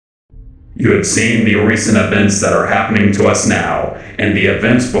You have seen the recent events that are happening to us now, and the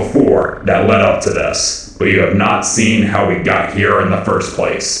events before that led up to this, but you have not seen how we got here in the first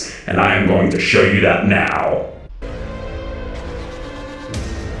place, and I am going to show you that now.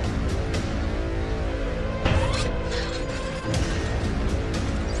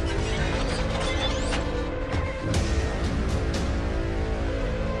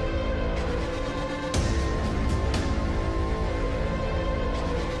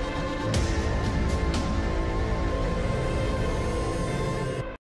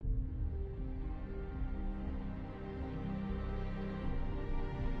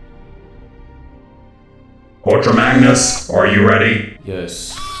 Ultra Magnus, are you ready?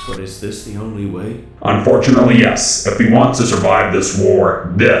 Yes, but is this the only way? Unfortunately, yes. If we want to survive this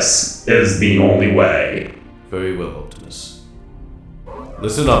war, this is the only way. Very well, Optimus.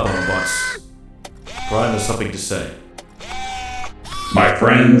 Listen up, Autobots. Prime has something to say. My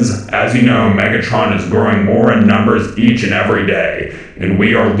friends, as you know, Megatron is growing more in numbers each and every day, and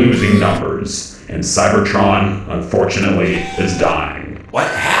we are losing numbers. And Cybertron, unfortunately, is dying. What?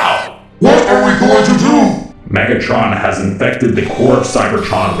 How? What are we going to do? Megatron has infected the core of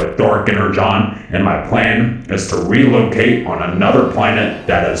Cybertron with dark energon, and my plan is to relocate on another planet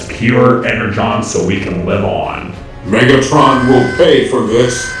that has pure energon so we can live on. Megatron will pay for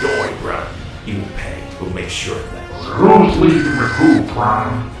this. Don't worry, bro. He will pay. We'll make sure of that. Who's leading the coup,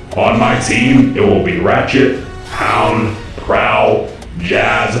 Prime? On my team, it will be Ratchet, Hound, Prowl,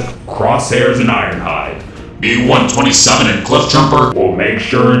 Jazz, Crosshairs, and Ironhide. B-127 and Cliffjumper will make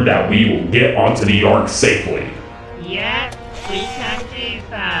sure that we will get onto the Ark safely. Yeah, we can do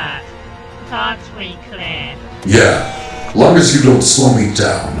that. Can't we, Cliff? Yeah, long as you don't slow me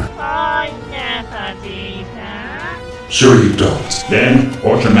down. I never do that. Sure you don't. Then,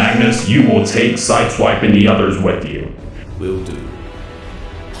 Ultra Magnus, you will take Sideswipe and the others with you. Will do.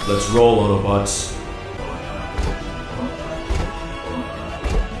 Let's roll, Autobots.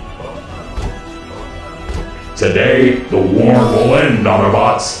 Today, the war will end,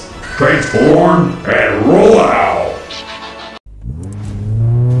 Autobots. Transform and roll out!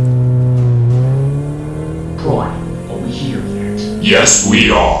 Prime, are we here yet? Yes,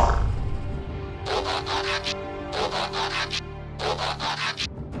 we are.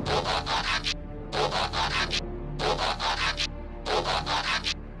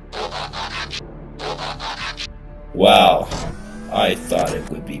 Wow, I thought it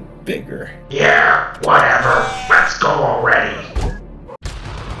would be bigger. Yeah, whatever. Let's go already.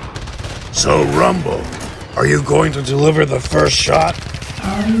 So, Rumble, are you going to deliver the first shot?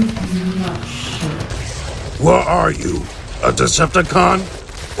 I'm not sure. What are you? A Decepticon?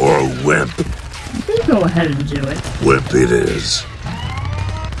 Or a wimp? You can go ahead and do it. Wimp it is.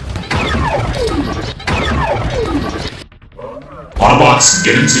 Autobots,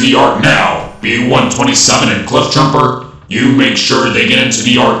 get into the Ark now. B-127 and Cliffjumper, you make sure they get into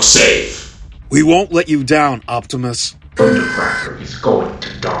the Ark safe. We won't let you down, Optimus. Thundercracker is going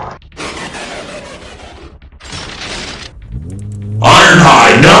to die.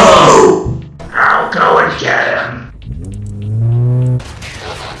 Ironhide, no! I'll go and get him.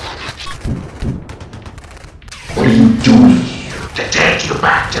 What are you doing here? To take you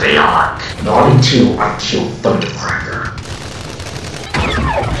back to the Ark. Not until I kill Thundercracker.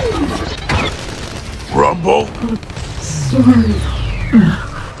 Rumble? Sorry.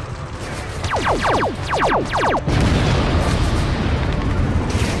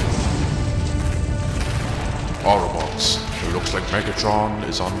 Autobots, it looks like Megatron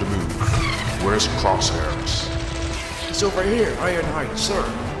is on the move. Where's Crosshairs? He's over here, Ironhide, sir.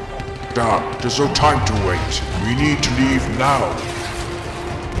 Doc, there's no time to wait. We need to leave now.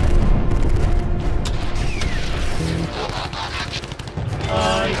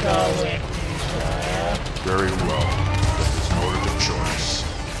 I go with you, Very well. That is an order of choice.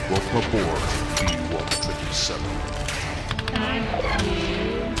 Welcome aboard, B-127. Thank you.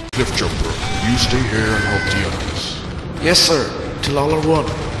 Cliffjumper, you stay here and help the others. Yes, sir. Till all are one.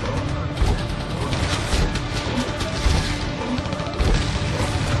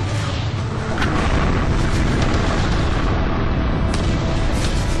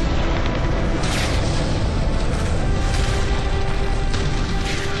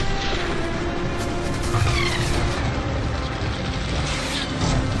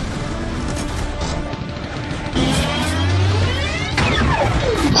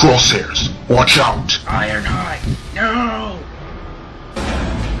 Crosshairs, watch out! Ironhide, no!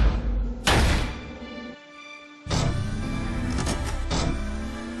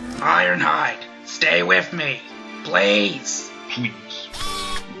 Ironhide, stay with me, please. Please,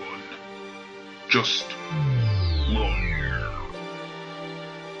 run. Just run.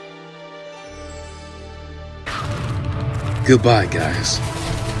 Goodbye, guys.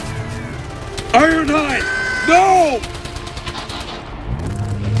 Ironhide! No!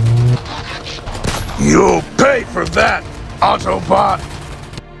 You'll pay for that, Autobot!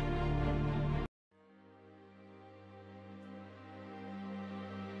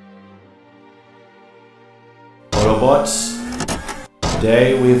 Autobots,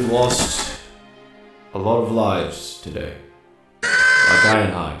 today we've lost a lot of lives today. Like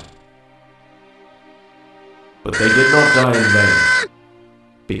Ironhide. But they did not die in vain.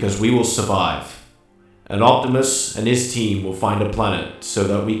 Because we will survive. And Optimus and his team will find a planet so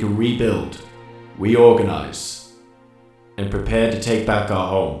that we can rebuild, reorganize, and prepare to take back our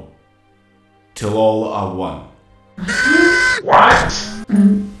home. Till all are one. What?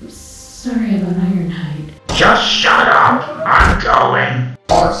 I'm sorry about Ironhide. Just shut up. I'm going.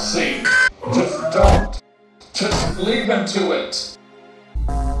 RC, just don't. Just leave him to it.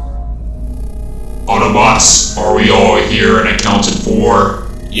 Autobots, are we all here and accounted for?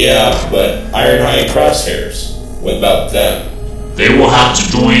 Yeah, but Ironhide and Crosshairs, what about them? They will have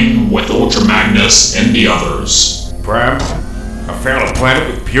to join with Ultra Magnus and the others. Prime, I found a planet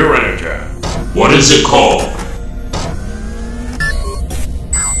with pure energy. What is it called?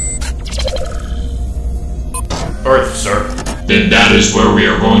 Earth, sir. Then that is where we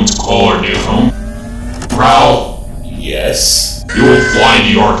are going to call our new home. Prowl, Yes? you will fly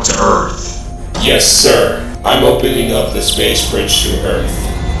the Ark to Earth. Yes, sir. I'm opening up the space bridge to Earth.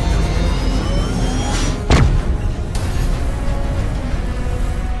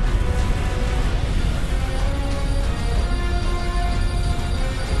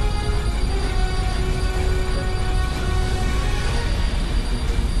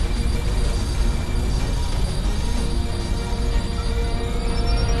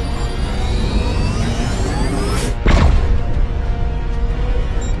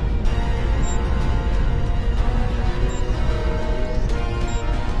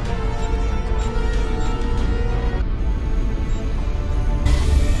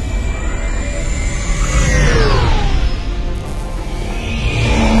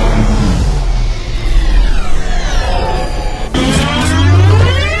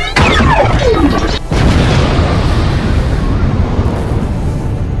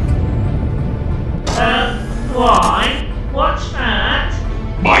 Why? What's that?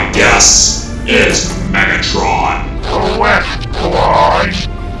 My guess is Megatron. Correct, Clyde.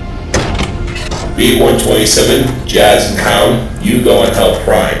 B-127, Jazz and Hound, you go and help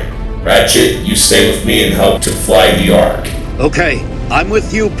Prime. Ratchet, you stay with me and help to fly the Ark. Okay, I'm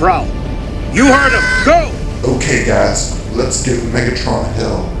with you, Prowl. You heard him! Go! Okay, guys, let's give Megatron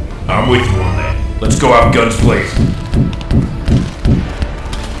hell. I'm with you on that. Let's go out guns blazing.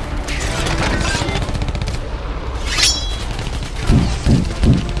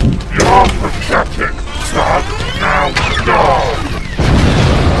 You're pathetic. Stop now. Go.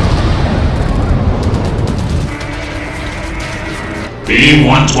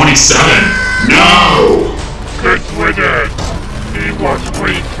 B-127, no! Get with it. He was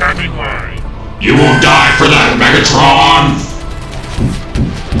weak anyway. You won't die for that, Megatron!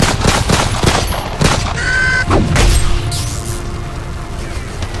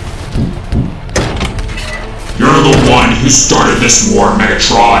 You're the one who started this war,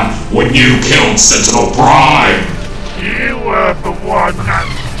 Megatron, when you killed Sentinel Prime! You were the one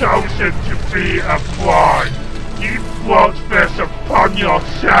that's chosen to be a Prime. You brought this upon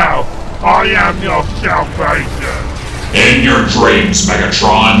yourself. I am your salvation. In your dreams,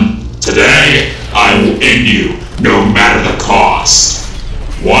 Megatron. Today, I will end you, no matter the cost.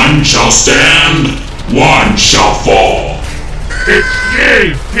 One shall stand, one shall fall. It's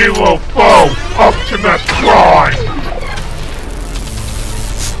you who will fall, Optimus Prime!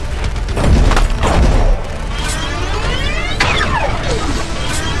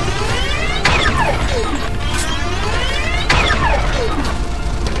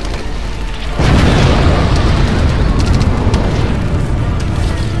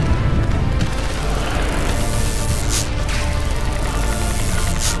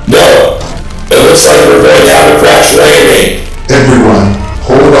 No! It looks like we're going to have a crash landing! Everyone,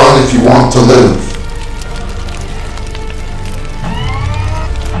 hold on if you want to live.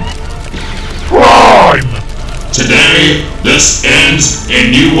 Prime! Today, this ends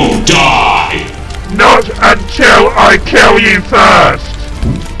and you will die! Not until I kill you first!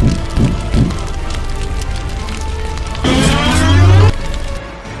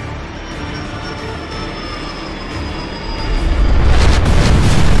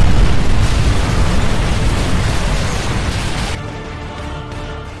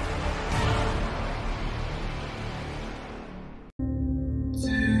 Do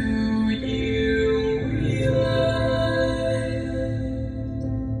you realize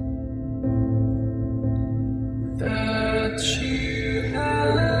Shield.